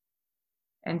shame.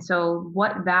 And so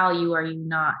what value are you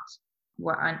not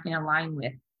in line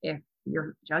with if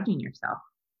you're judging yourself?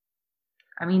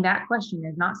 I mean, that question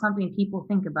is not something people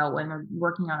think about when they're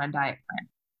working on a diet plan.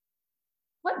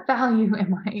 What value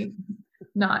am I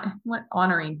not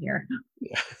honoring here?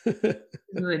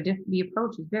 The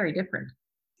approach is very different.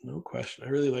 No question. I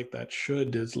really like that.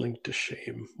 Should is linked to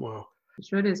shame. Wow.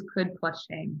 Should is could plus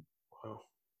shame. Wow.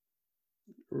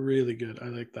 Really good. I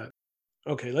like that.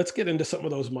 Okay, let's get into some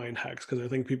of those mind hacks, because I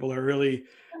think people are really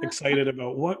excited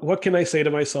about what can I say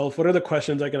to myself? What are the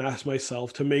questions I can ask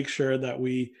myself to make sure that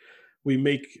we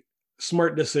make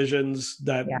smart decisions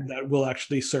that will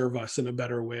actually serve us in a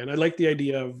better way. And I like the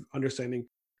idea of understanding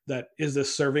that, is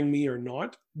this serving me or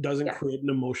not, doesn't create an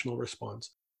emotional response.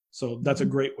 So that's a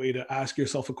great way to ask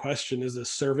yourself a question: is this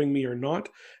serving me or not?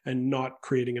 And not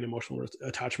creating an emotional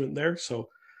attachment there. So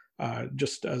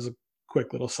just as a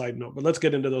quick little side note, but let's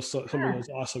get into some of those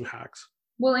awesome hacks.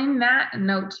 Well, in that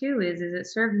note too, is it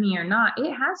served me or not?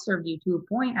 It has served you to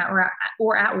a point,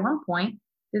 or at one point.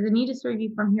 Does it need to serve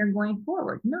you from here going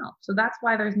forward? No. So that's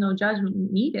why there's no judgment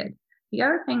needed. The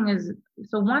other thing is,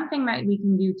 so one thing that we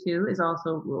can do too is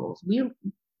also rules.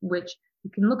 Which you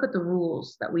can look at the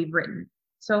rules that we've written.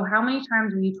 So how many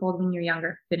times were you told when you're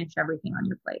younger, finish everything on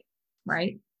your plate,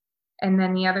 right? And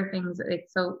then the other things,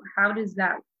 so how did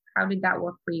that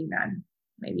work for you then?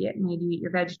 Maybe it made you eat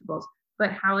your vegetables,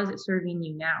 but how is it serving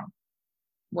you now?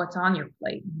 What's on your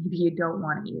plate? Maybe you don't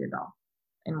want to eat it all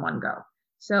in one go.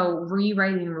 So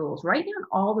rewriting rules, write down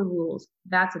all the rules.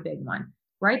 That's a big one.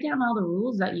 Write down all the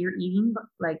rules that you're eating,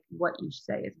 like what you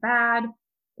say is bad,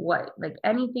 like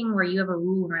anything where you have a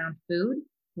rule around food,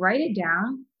 write it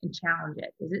down and challenge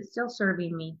it. Is it still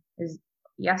serving me? Is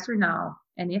yes or no?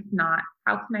 And if not,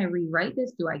 how can I rewrite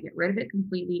this? Do I get rid of it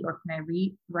completely, or can I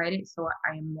rewrite it so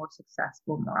I am more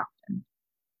successful more often?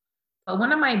 But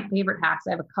one of my favorite hacks,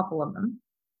 I have a couple of them,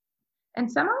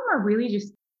 and some of them are really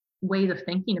just ways of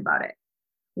thinking about it.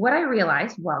 What I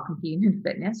realized while competing in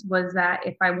fitness was that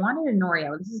if I wanted an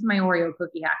Oreo, this is my Oreo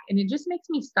cookie hack, and it just makes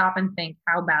me stop and think,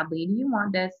 how badly do you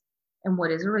want this? And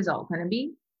what is the result going to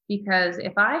be? Because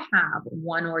if I have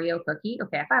one Oreo cookie,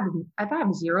 okay, if I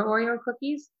have 0 Oreo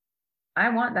cookies, I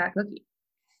want that cookie.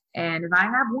 And if I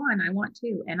have one, I want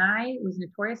 2. And I was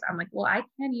notorious. I'm like, well, I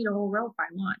can eat a whole row if I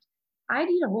want. I'd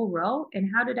eat a whole row. And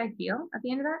how did I feel at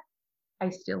the end of that? I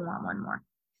still want one more.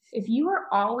 If you are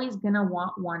always going to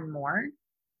want one more,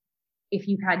 if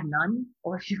you had none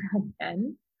or if you had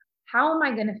 10, how am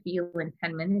I going to feel in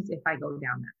 10 minutes if I go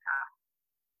down that path?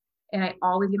 And I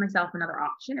always give myself another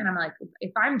option. And I'm like,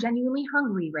 if I'm genuinely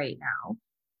hungry right now,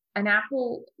 an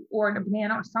apple or a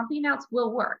banana or something else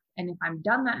will work. And if I'm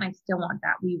done that and I still want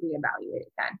that, we reevaluate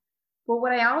it then. But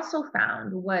what I also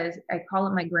found was, I call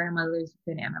it my grandmother's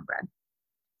banana bread.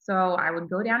 So I would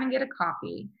go down and get a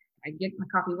coffee. I'd get my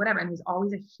coffee, whatever. And there's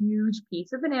always a huge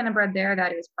piece of banana bread there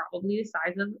that is probably the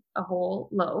size of a whole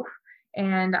loaf.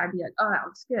 And I'd be like, oh, that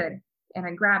looks good. And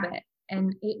I grab it.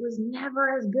 And it was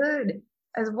never as good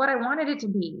as what I wanted it to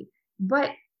be.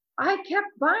 But I kept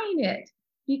buying it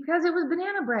because it was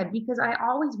banana bread, because I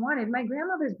always wanted my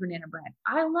grandmother's banana bread.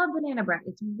 I love banana bread.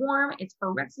 It's warm. It's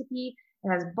her recipe. It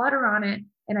has butter on it.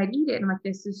 And I'd eat it. And I'm like,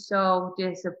 this is so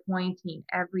disappointing.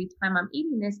 Every time I'm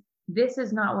eating this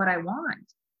is not what I want.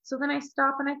 So then I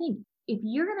stop and I think, if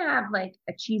you're going to have like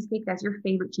a cheesecake that's your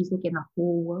favorite cheesecake in the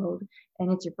whole world,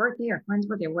 and it's your birthday or friend's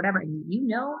birthday or whatever, and you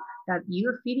know that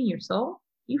you're feeding your soul,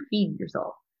 you feed your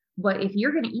soul. But if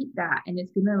you're going to eat that and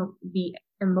it's going to be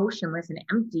emotionless and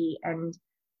empty and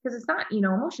Because it's not,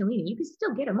 emotional eating. You can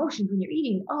still get emotions when you're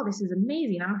eating. Oh, this is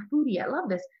amazing. I'm a foodie. I love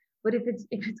this. But if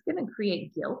it's going to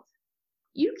create guilt,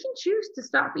 you can choose to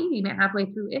stop eating it halfway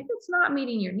through if it's not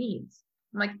meeting your needs.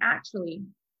 I'm like, actually,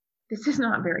 this is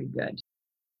not very good.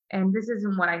 And this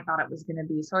isn't what I thought it was going to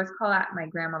be. So I always call that my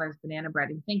grandmother's banana bread,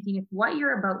 and thinking if what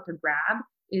you're about to grab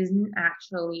isn't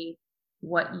actually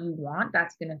what you want,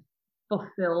 that's going to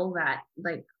fulfill that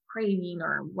like craving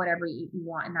or whatever you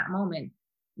want in that moment,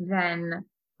 then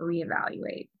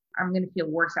reevaluate. I'm going to feel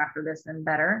worse after this than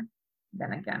better.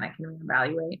 Then again, I can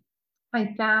reevaluate.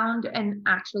 I found, and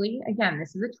actually, again,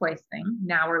 this is a choice thing,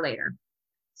 now or later.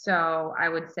 So I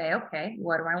would say, okay,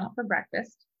 what do I want for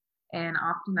breakfast? And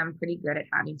often I'm pretty good at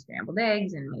having scrambled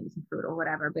eggs and maybe some fruit or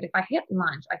whatever. But if I hit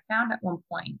lunch, I found at one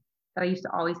point that I used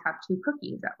to always have 2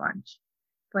 cookies at lunch.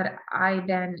 But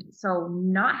so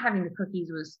not having the cookies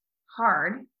was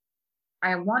hard.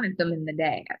 I wanted them in the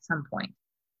day at some point.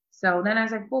 So then I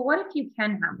was like, well, what if you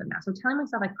can have them now? So telling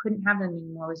myself I couldn't have them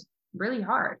anymore was really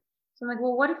hard. So I'm like,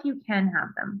 well, what if you can have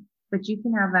them, but you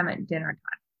can have them at dinner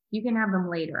time? You can have them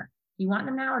later. Do you want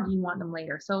them now or do you want them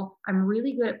later? So I'm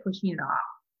really good at pushing it off,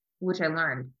 which I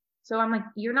learned. So I'm like,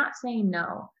 you're not saying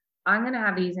no. I'm going to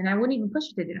have these, and I wouldn't even push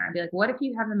it to dinner. I'd be like, what if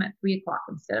you have them at 3 o'clock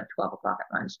instead of 12 o'clock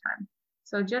at lunchtime?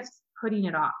 So just putting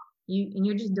it off,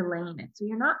 you're just delaying it. So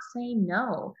you're not saying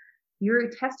no. You're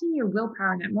testing your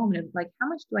willpower in that moment of like, how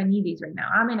much do I need these right now?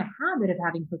 I'm in a habit of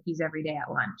having cookies every day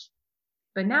at lunch.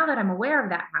 But now that I'm aware of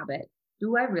that habit,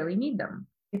 do I really need them?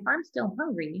 If I'm still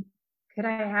hungry, could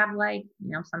I have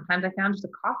sometimes I found just a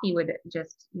coffee would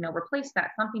just, replace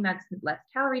that, something that's less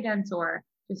calorie dense, or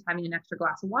just having an extra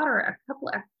glass of water, a couple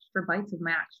extra bites of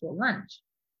my actual lunch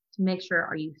to make sure,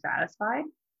 are you satisfied?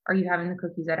 Are you having the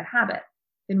cookies out of habit?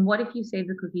 Then what if you save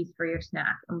the cookies for your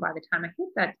snack? And by the time I hit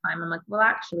that time, I'm like, well,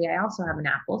 actually, I also have an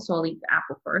apple, so I'll eat the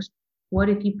apple first. What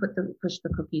if you push the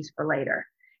cookies for later?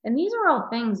 And these are all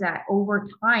things that over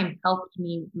time helped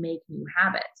me make new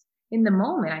habits. In the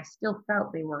moment, I still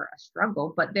felt they were a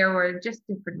struggle, but there were just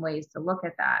different ways to look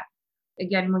at that.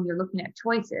 Again, when you're looking at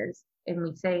choices and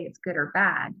we say it's good or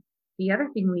bad, the other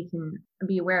thing we can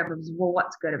be aware of is, well,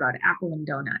 what's good about apple and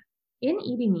donut? In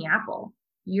eating the apple,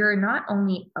 you're not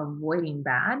only avoiding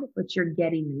bad, but you're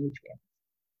getting the nutrients.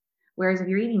 Whereas if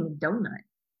you're eating a donut,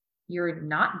 you're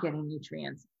not getting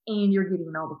nutrients and you're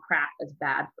getting all the crap that's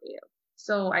bad for you.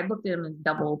 So I looked at them as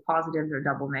double positives or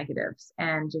double negatives.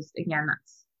 And just, again,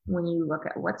 that's when you look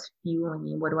at what's fueling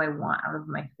you, what do I want out of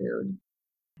my food?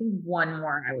 I think one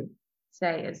more I would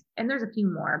say is, and there's a few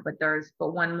more, but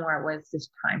one more was this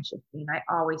time shifting. I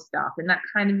always stop. And that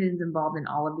kind of is involved in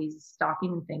all of these,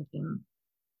 stopping and thinking,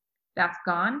 that's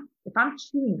gone. If I'm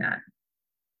chewing that,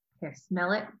 okay,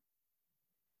 smell it.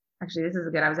 Actually, this is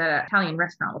good. I was at an Italian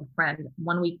restaurant with a friend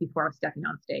 1 week before I was stepping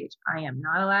on stage. I am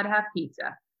not allowed to have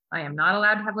pizza. I am not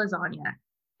allowed to have lasagna.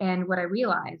 And what I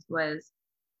realized was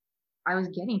I was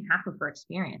getting half of her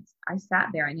experience. I sat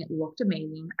there and it looked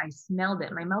amazing. I smelled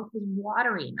it. My mouth was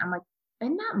watering. I'm like,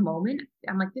 in that moment,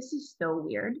 I'm like, this is so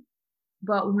weird.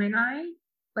 But when I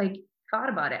thought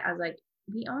about it, I was like,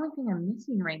 the only thing I'm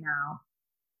missing right now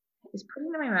is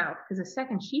putting it in my mouth, because the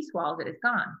second she swallows it, it's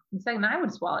gone. The second I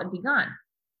would swallow it, it'd be gone.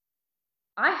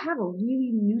 I have a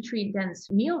really nutrient dense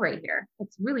meal right here.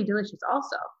 It's really delicious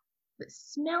also. But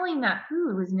smelling that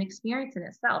food was an experience in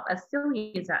itself, as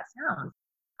silly as that sounds.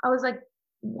 I was like,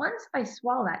 once I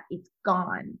swallow that, it's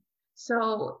gone.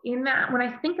 So in that, when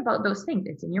I think about those things,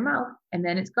 it's in your mouth and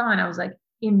then it's gone. I was like,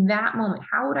 in that moment,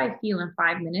 how would I feel in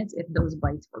 5 minutes if those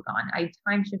bites were gone? I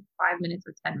time shift 5 minutes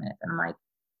or 10 minutes. And I'm like,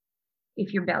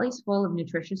 if your belly's full of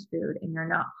nutritious food and you're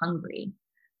not hungry,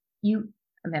 and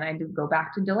then I do go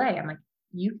back to delay. I'm like,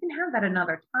 you can have that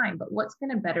another time, but what's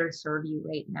going to better serve you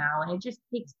right now? And it just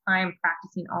takes time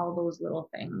practicing all those little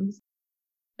things.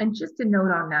 And just a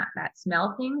note on that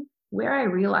smell thing, where I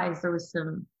realized there was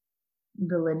some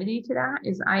validity to that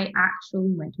is I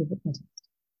actually went to a hypnotist.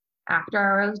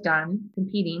 After I was done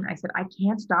competing, I said, I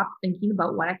can't stop thinking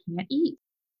about what I can't eat.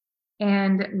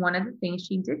 And one of the things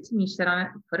she did to me, she said,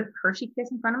 put a Hershey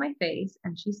kiss in front of my face.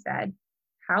 And she said,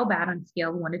 how bad on a scale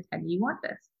of 1 to 10 do you want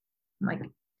this? I'm like,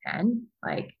 10,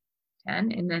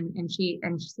 10. And she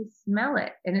said, smell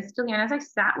it. And it's still, and as I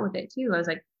sat with it too, I was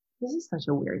like, this is such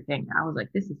a weird thing. I was like,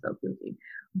 this is so goofy.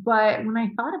 But when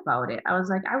I thought about it, I was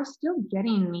like, I was still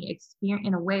getting the experience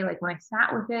in a way, like when I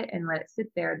sat with it and let it sit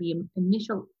there, the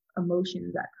initial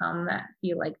emotions that come that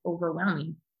feel like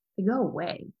overwhelming, they go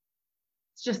away.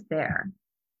 It's just there.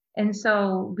 And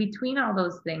so between all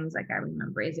those things, like I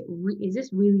remember, is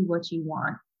this really what you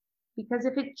want? Because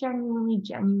if it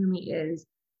genuinely is,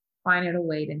 find out a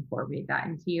way to incorporate that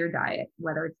into your diet,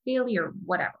 whether it's daily or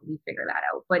whatever, we figure that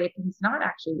out. But if it's not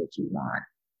actually what you want,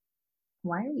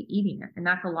 why are we eating it? And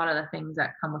that's a lot of the things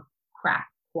that come with crap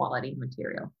quality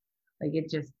material. Like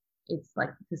it's like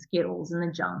the Skittles and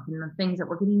the junk and the things that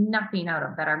we're getting nothing out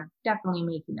of that are definitely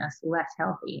making us less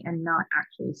healthy and not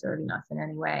actually serving us in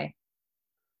any way.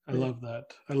 I love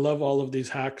that. I love all of these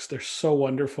hacks. They're so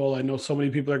wonderful. I know so many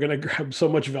people are going to grab so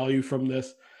much value from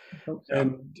this. I hope so.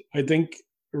 And I think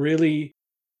really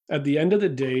at the end of the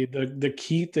day, the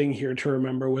key thing here to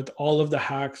remember with all of the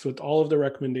hacks, with all of the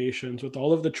recommendations, with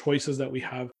all of the choices that we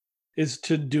have is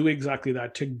to do exactly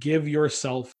that, to give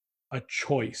yourself a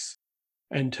choice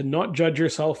and to not judge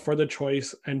yourself for the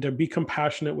choice and to be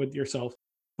compassionate with yourself,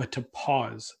 but to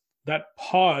pause. That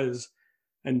pause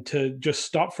and to just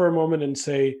stop for a moment and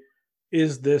say,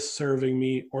 is this serving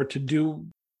me? Or to do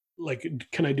like,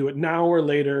 can I do it now or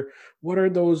later? What are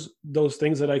those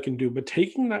things that I can do? But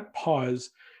taking that pause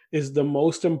is the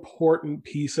most important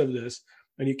piece of this.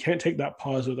 And you can't take that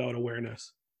pause without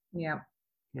awareness. Yeah.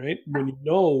 Right? When you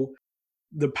know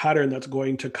the pattern that's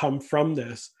going to come from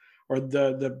this or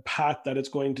the path that it's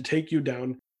going to take you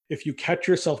down, if you catch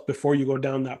yourself before you go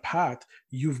down that path,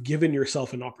 you've given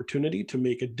yourself an opportunity to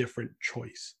make a different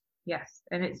choice. Yes.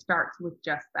 And it starts with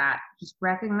just that. Just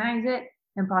recognize it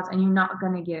and pause. And you're not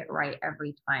going to get it right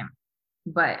every time.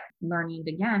 But learning it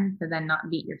again to then not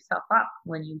beat yourself up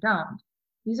when you don't.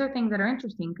 These are things that are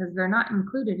interesting because they're not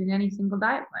included in any single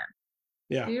diet plan.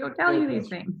 Yeah. They don't tell you these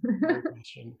things.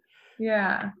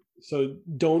 Yeah. So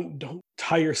don't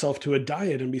tie yourself to a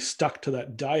diet and be stuck to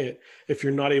that diet if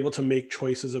you're not able to make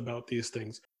choices about these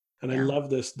things. And I love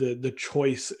this. The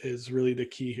choice is really the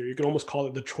key here. You can almost call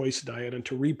it the choice diet, and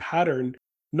to repattern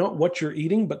not what you're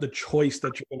eating, but the choice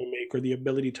that you're going to make or the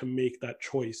ability to make that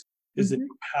choice is the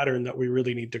pattern that we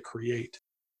really need to create.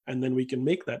 And then we can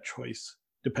make that choice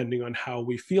depending on how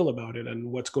we feel about it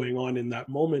and what's going on in that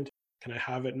moment. Can I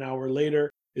have it now or later?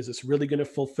 Is this really going to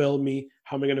fulfill me?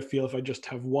 How am I going to feel if I just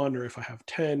have one or if I have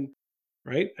 10,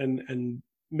 right? And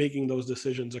making those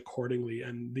decisions accordingly.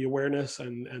 And the awareness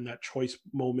and that choice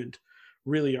moment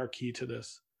really are key to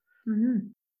this. Mm-hmm.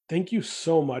 Thank you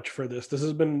so much for this. This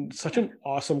has been such an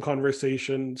awesome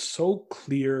conversation, so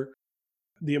clear.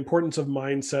 The importance of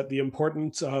mindset, the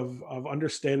importance of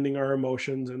understanding our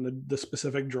emotions and the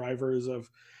specific drivers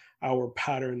of our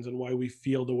patterns and why we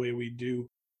feel the way we do.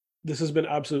 This has been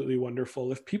absolutely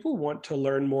wonderful. If people want to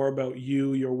learn more about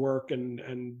you, your work,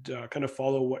 and kind of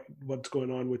follow what's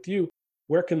going on with you,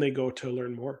 where can they go to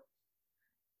learn more?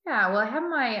 Yeah, well, I have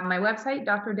my website,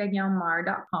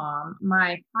 drdaniellemar.com.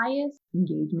 My highest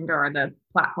engagement or the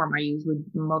platform I use would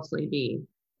mostly be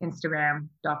Instagram,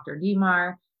 Dr.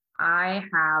 DMar. I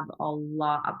have a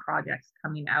lot of projects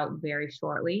coming out very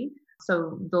shortly.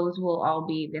 So those will all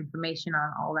be, the information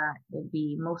on all that will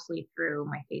be mostly through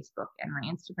my Facebook and my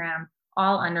Instagram,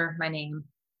 all under my name.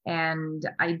 And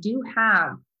I do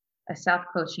have a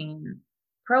self-coaching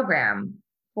program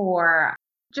for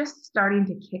just starting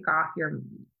to kick off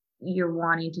your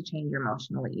wanting to change your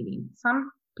emotional eating.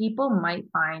 Some people might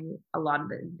find a lot of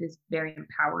this very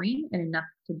empowering and enough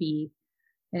to be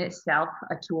in itself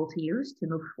a tool to use to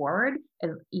move forward.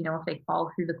 And, if they follow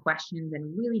through the questions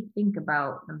and really think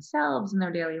about themselves and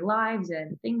their daily lives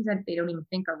and things that they don't even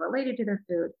think are related to their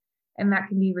food. And that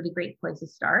can be a really great place to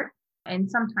start.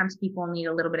 And sometimes people need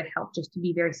a little bit of help just to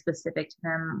be very specific to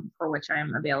them, for which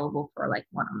I'm available for like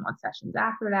one-on-one sessions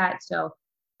after that. So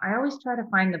I always try to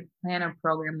find the plan or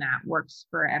program that works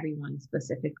for everyone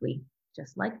specifically,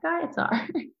 just like diets are.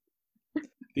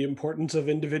 The importance of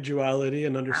individuality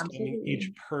and understanding Absolutely.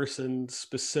 each person's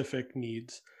specific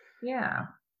needs. Yeah.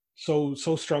 So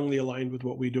strongly aligned with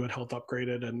what we do at Health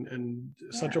Upgraded and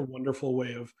such a wonderful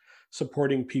way of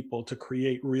supporting people to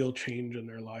create real change in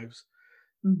their lives.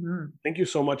 Mm-hmm. Thank you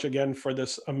so much again for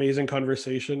this amazing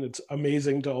conversation. It's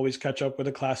amazing to always catch up with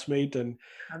a classmate and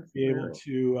be able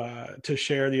to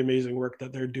share the amazing work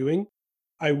that they're doing.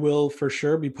 I will for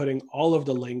sure be putting all of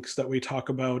the links that we talk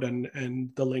about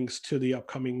and the links to the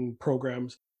upcoming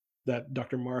programs that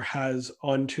Dr. Mar has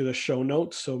onto the show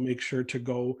notes. So make sure to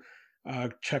go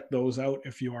check those out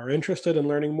if you are interested in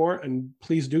learning more. And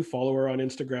please do follow her on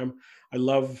Instagram. I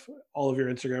love all of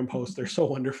your Instagram posts. They're so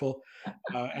wonderful.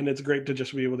 And it's great to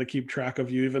just be able to keep track of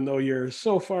you, even though you're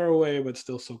so far away, but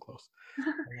still so close.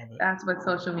 That's what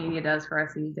social media does for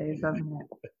us these days, doesn't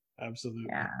it? Absolutely.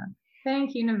 Yeah.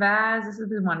 Thank you, Navaz. This has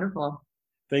been wonderful.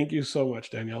 Thank you so much,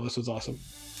 Danielle. This was awesome.